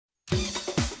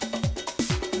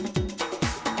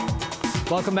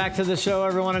Welcome back to the show,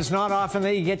 everyone. It's not often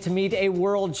that you get to meet a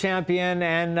world champion,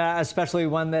 and especially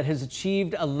one that has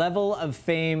achieved a level of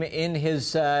fame in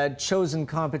his chosen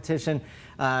competition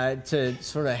to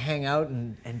sort of hang out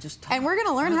and just talk. And we're going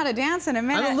to learn how to dance in a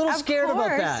minute. I'm a little scared about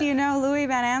that. Of course, you know Louis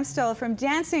Van Amstel from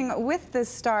Dancing with the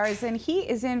Stars, and he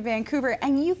is in Vancouver,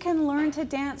 and you can learn to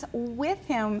dance with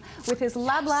him with his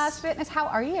La Blast Fitness. How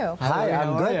are you? Hi,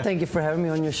 I'm good. Thank you for having me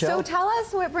on your show. So tell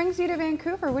us what brings you to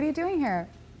Vancouver. What are you doing here?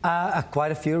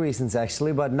 Quite a few reasons,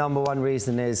 actually, but number one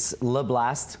reason is La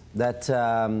Blast that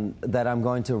I'm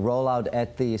going to roll out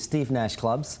at the Steve Nash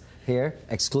clubs here,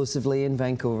 exclusively in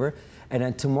Vancouver. And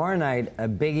then tomorrow night, a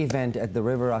big event at the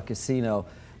River Rock Casino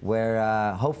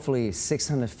where hopefully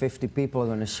 650 people are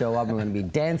going to show up. We're going to be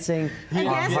dancing. And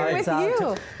dancing with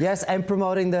you. Yes, and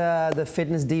promoting the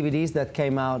fitness DVDs that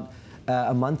came out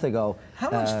a month ago. How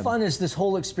much fun has this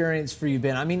whole experience for you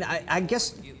been? I mean, I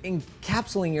guess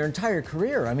encapsulating your entire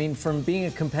career. I mean, from being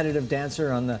a competitive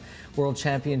dancer on the World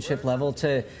Championship level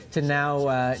to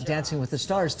now Dancing with the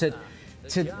Stars, to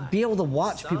be able to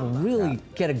watch people really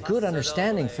get a good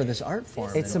understanding for this art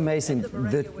form. It's amazing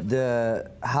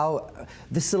how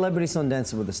the celebrities on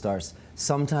Dancing with the Stars,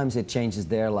 sometimes it changes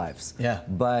their lives. Yeah.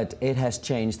 But it has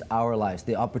changed our lives.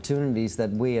 The opportunities that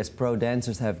we as pro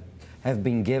dancers have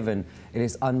been given, it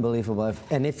is unbelievable.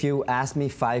 And if you asked me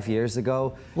 5 years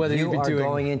ago, whether you are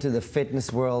going into the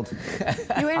fitness world,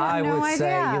 I would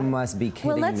say you must be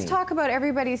kidding me. Well, let's talk about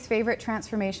everybody's favorite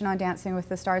transformation on Dancing with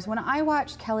the Stars. When I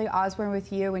watched Kelly Osbourne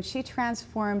with you and she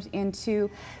transformed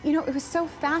into, you know, it was so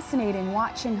fascinating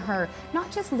watching her not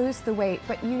just lose the weight,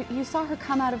 but you saw her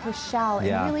come out of her shell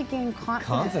and really gain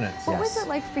confidence. What was it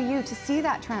like for you to see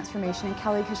that transformation in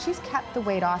Kelly? Because she's kept the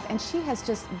weight off and she has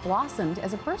just blossomed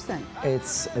as a person.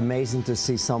 It's amazing to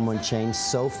see someone change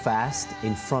so fast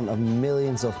in front of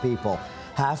millions of people.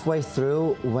 Halfway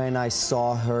through, when I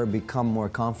saw her become more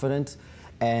confident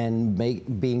and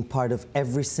being part of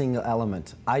every single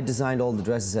element. I designed all the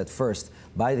dresses at first.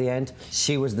 By the end,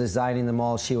 she was designing them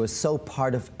all. She was so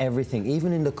part of everything,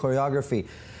 even in the choreography.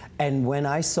 And when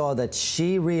I saw that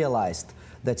she realized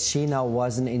that she now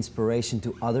was an inspiration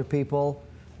to other people,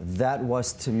 that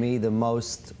was, to me, the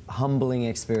most humbling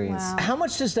experience. Wow. How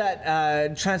much does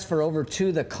that transfer over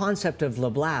to the concept of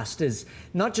La Blast? Is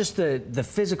not just the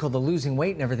physical, the losing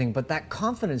weight and everything, but that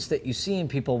confidence that you see in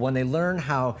people when they learn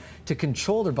how to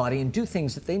control their body and do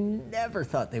things that they never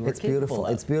thought they were capable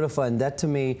of. It's beautiful, and that, to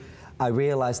me, I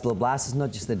realized La Blast is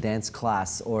not just a dance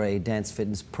class or a dance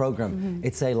fitness program.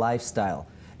 It's a lifestyle.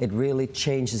 It really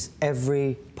changes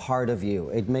every part of you.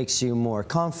 It makes you more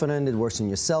confident, it works on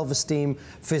your self-esteem,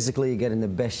 physically you get in the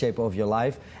best shape of your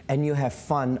life, and you have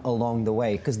fun along the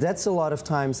way. Because that's a lot of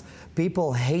times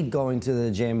people hate going to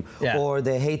the gym or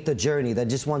they hate the journey, they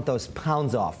just want those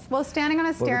pounds off. Well, standing on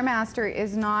a Stairmaster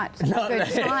is not a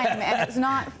good time and it's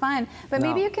not fun. But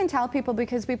maybe you can tell people,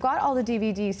 because we've got all the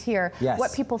DVDs here,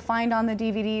 what people find on the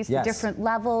DVDs, the different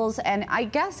levels, and I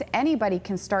guess anybody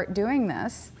can start doing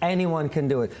this. Anyone can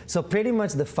do it. So pretty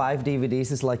much the 5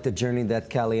 DVDs is like the journey that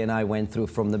Kelly and I went through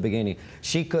from the beginning.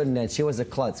 She couldn't dance. She was a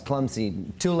klutz, clumsy,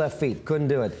 2 left feet, couldn't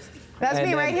do it. That's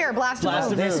me right here, Blast a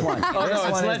Move. This one. Oh, no,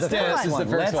 it's Let's Dance is the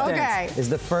first one. Let's Dance is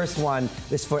the first one.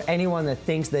 It's for anyone that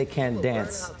thinks they can't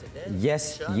dance.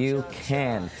 Yes, you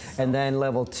can. And then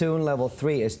level 2 and level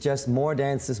 3 is just more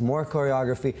dances, more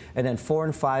choreography, and then 4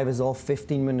 and 5 is all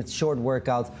 15-minute short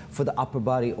workouts for the upper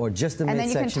body or just the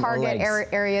midsection or legs. And then you can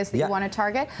target areas that you want to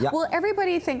target. Well,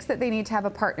 everybody thinks that they need to have a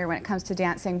partner when it comes to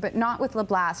dancing, but not with La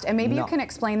Blast. And maybe you can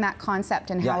explain that concept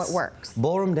and how it works.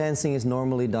 Ballroom dancing is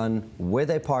normally done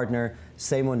with a partner,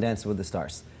 same on Dancing with the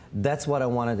Stars. That's what I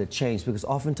wanted to change, because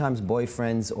oftentimes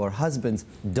boyfriends or husbands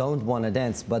don't want to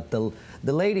dance, but the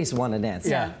ladies want to dance.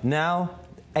 Yeah. Now,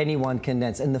 anyone can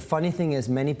dance. And the funny thing is,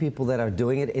 many people that are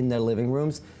doing it in their living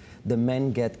rooms, the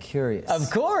men get curious.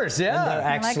 Of course, yeah.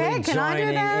 And they're actually joining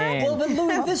in. Well, but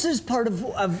Louis, this is part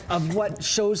of what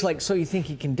shows like So You Think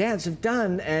You Can Dance have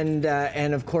done, and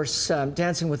of course,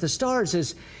 Dancing with the Stars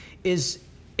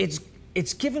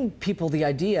it's given people the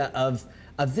idea of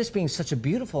this being such a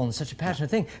beautiful and such a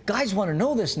passionate thing. Guys want to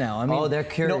know this now. I mean, they're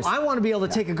curious. I want to be able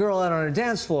to take a girl out on a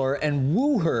dance floor and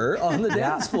woo her on the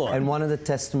dance floor. And one of the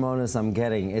testimonials I'm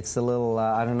getting, it's a little,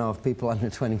 I don't know if people under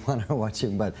 21 are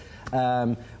watching, but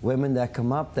women that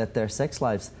come up, that their sex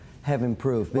lives have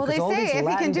improved. Well, they say if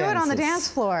you can do it on the dance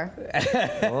floor.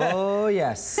 Oh,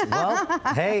 yes. Well,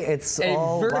 hey, it's a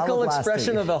vertical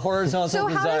expression of a horizontal desire.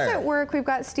 So how does it work? We've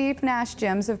got Steve Nash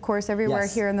gyms, of course, everywhere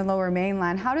here in the Lower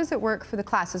Mainland. How does it work for the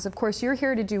classes? Of course, you're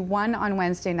here to do one on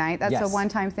Wednesday night. That's a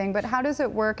one-time thing. But how does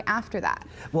it work after that?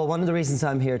 Well, one of the reasons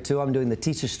I'm here, too, I'm doing the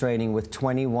teachers training with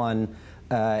 21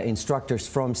 instructors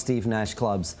from Steve Nash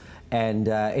clubs. And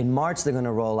in March, they're going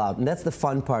to roll out. And that's the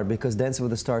fun part, because Dancing with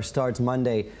the Stars starts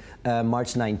Monday,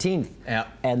 March 19th. Yeah.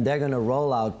 And they're going to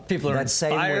roll out people are that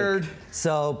inspired. same week.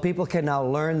 So people can now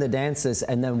learn the dances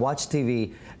and then watch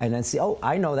TV and then see, oh,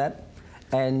 I know that.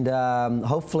 And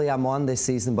hopefully I'm on this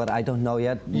season, but I don't know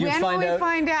yet. When will we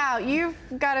find out? You've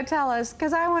got to tell us,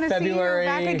 because I want to see you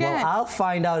back again. Well, I'll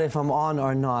find out if I'm on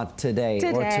or not today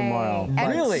or tomorrow.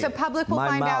 And really? the public will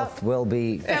find out. My mouth will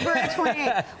be... February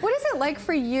 28th. What is it like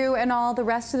for you and all the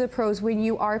rest of the pros when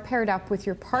you are paired up with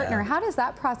your partner? Yeah. How does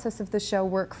that process of the show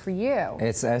work for you?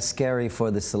 It's as scary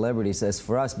for the celebrities as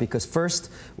for us, because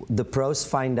first, the pros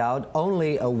find out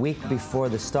only a week before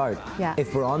the start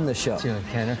if we're on the show.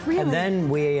 Really? And then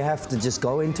we have to just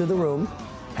go into the room,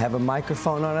 have a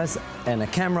microphone on us and a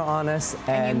camera on us,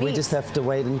 and we just have to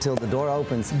wait until the door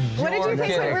opens. What did you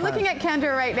think? We're looking at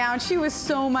Kendra right now, and she was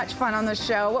so much fun on the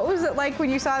show. What was it like when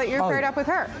you saw that you were paired up with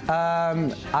her?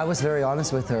 I was very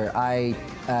honest with her.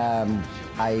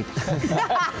 Maybe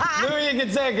you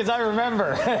can say it, because I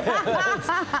remember.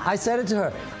 I said it to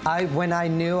her. When I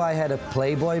knew I had a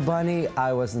Playboy bunny,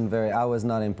 I was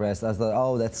not impressed. I thought,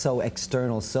 oh, that's so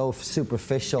external, so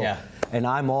superficial. Yeah. And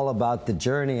I'm all about the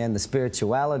journey and the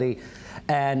spirituality.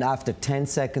 And after 10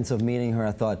 seconds of meeting her,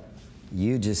 I thought,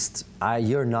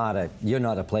 you're not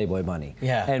a Playboy bunny.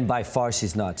 Yeah. And by far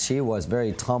she's not. She was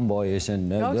very tomboyish and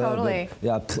totally.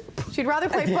 Yeah. She'd rather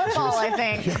play football, I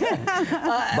think.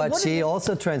 But she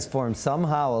also transformed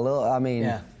somehow a little. I mean.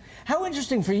 Yeah. How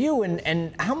interesting for you,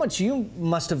 and how much you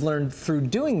must have learned through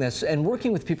doing this and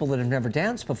working with people that have never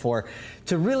danced before,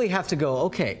 to really have to go,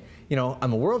 okay, you know,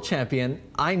 I'm a world champion,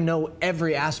 I know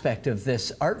every aspect of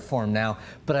this art form now,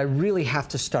 but I really have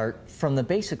to start from the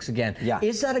basics again. Yeah.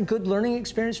 Is that a good learning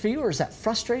experience for you, or is that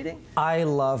frustrating? I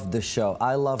love the show.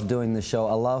 I love doing the show.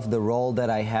 I love the role that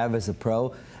I have as a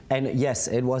pro. And yes,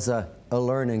 it was a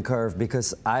learning curve,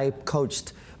 because I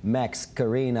coached Max,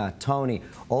 Karina, Tony,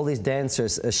 all these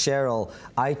dancers, Cheryl,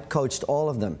 I coached all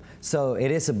of them. So it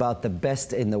is about the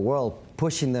best in the world,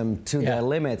 pushing them to their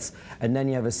limits, and then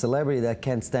you have a celebrity that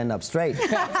can't stand up straight.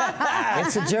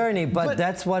 It's a journey, but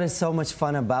that's what is so much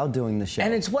fun about doing the show.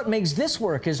 And it's what makes this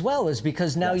work as well, is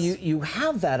because now you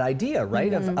have that idea,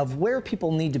 right, of where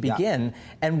people need to begin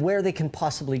and where they can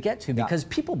possibly get to, because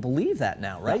people believe that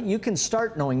now, right? You can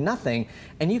start knowing nothing,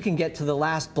 and you can get to the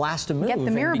last blast of move. Get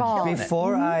the mirror ball.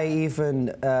 Before I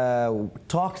even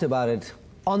talked about it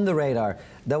on the radar,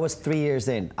 that was 3 years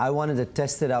in. I wanted to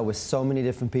test it out with so many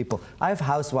different people. I have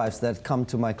housewives that come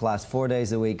to my class 4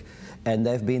 days a week, and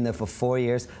they've been there for 4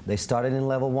 years. They started in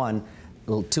level 1,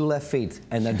 2 left feet,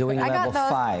 and they're doing level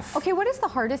 5. Okay, what is the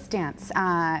hardest dance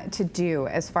to do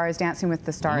as far as Dancing with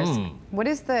the Stars? What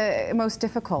is the most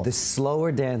difficult? The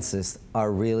slower dances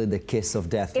are really the kiss of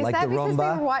death. Is like that the because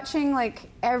rumba. they were watching like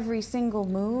every single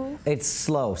move? It's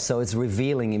slow, so it's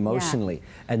revealing emotionally.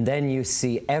 And then you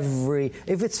see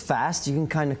if it's fast, you can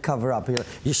kind of cover up.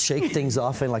 You shake things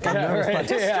off and like, I'm nervous. But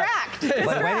distract.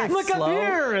 But when it's look slow, up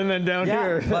here and then down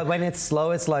here. But when it's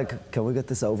slow, it's like, can we get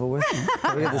this over with?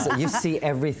 Can we get this? You see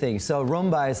everything. So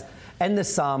rumba is, and the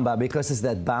samba, because it's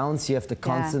that bounce, you have to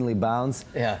constantly bounce.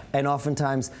 Yeah. And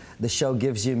oftentimes the show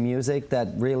gives you music that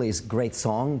really is great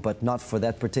song, but not for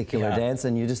that particular dance,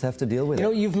 and you just have to deal with it. You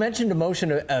know, you've mentioned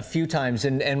emotion a few times,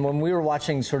 and when we were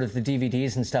watching sort of the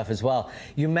DVDs and stuff as well,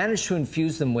 you managed to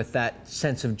infuse them with that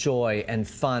sense of joy and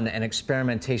fun and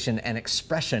experimentation and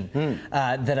expression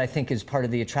that I think is part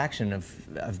of the attraction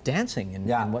of dancing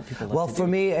and what people love to do. For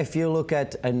me, if you look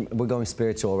at, and we're going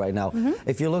spiritual right now,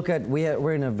 if you look at,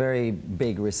 we're in a very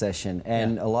big recession,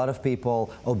 and a lot of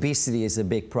people, obesity is a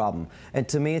big problem. And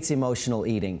to me, it's emotional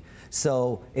eating.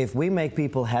 So if we make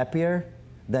people happier,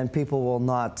 then people will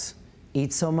not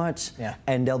eat so much,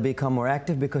 and they'll become more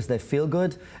active because they feel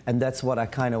good, and that's what I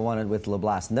kind of wanted with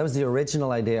LeBlast. And that was the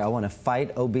original idea. I want to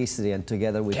fight obesity, and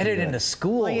together we get it into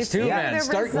schools too, man.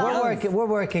 We're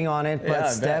working on it, but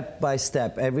step by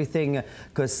step, everything,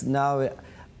 because now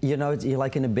you know, you're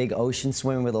like in a big ocean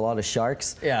swimming with a lot of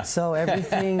sharks. Yeah. So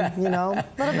everything, you know. A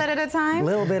little bit at a time? A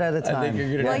little bit at a time. I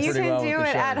think you're Well, gonna you do pretty can well do with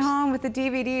it the at sharks. home with the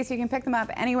DVDs. You can pick them up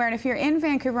anywhere. And if you're in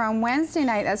Vancouver on Wednesday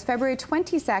night, that's February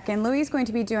 22nd, Louis is going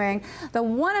to be doing the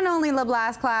one and only Le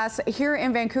Blast class here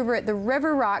in Vancouver at the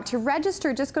River Rock. To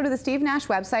register, just go to the Steve Nash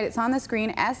website. It's on the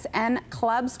screen,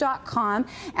 snclubs.com,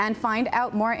 and find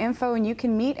out more info. And you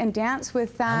can meet and dance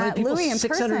with Louis in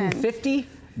person. 650?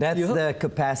 That's the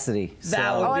capacity.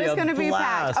 That would be it's a going to be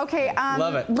blast. packed. Okay,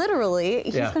 Love it. literally,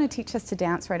 he's going to teach us to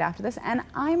dance right after this, and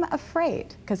I'm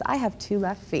afraid because I have 2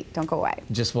 left feet. Don't go away.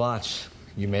 Just watch.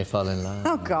 You may fall in love.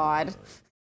 Oh, God.